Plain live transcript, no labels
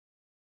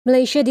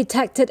Malaysia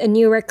detected a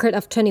new record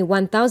of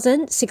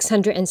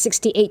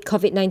 21,668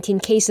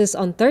 COVID-19 cases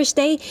on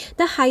Thursday,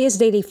 the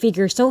highest daily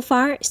figure so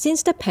far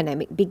since the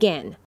pandemic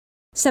began.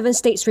 7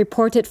 states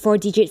reported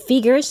 4-digit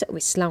figures,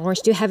 with Selangor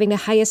still having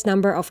the highest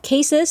number of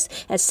cases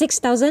at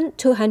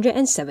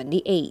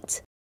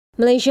 6,278.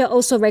 Malaysia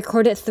also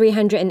recorded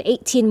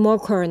 318 more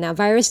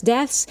coronavirus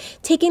deaths,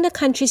 taking the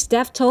country's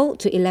death toll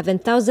to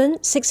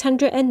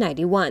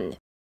 11,691.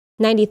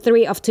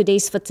 93 of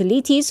today's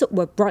fatalities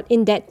were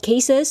brought-in dead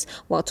cases,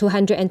 while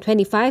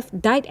 225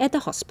 died at the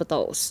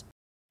hospitals.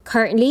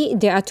 Currently,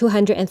 there are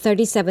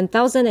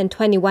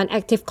 237,021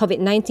 active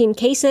COVID-19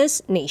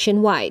 cases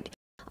nationwide.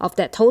 Of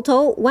that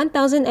total,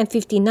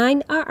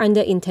 1,059 are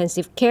under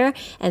intensive care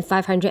and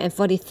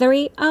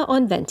 543 are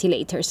on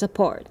ventilator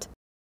support.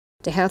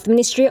 The Health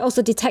Ministry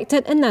also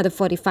detected another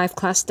 45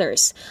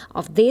 clusters.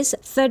 Of these,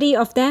 30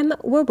 of them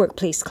were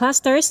workplace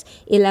clusters,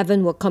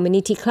 11 were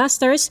community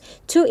clusters,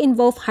 2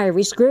 involved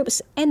high-risk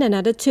groups, and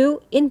another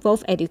 2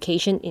 involved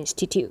education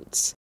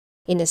institutes.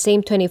 In the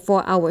same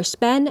 24-hour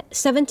span,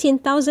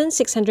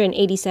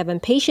 17,687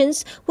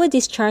 patients were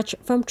discharged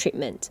from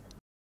treatment.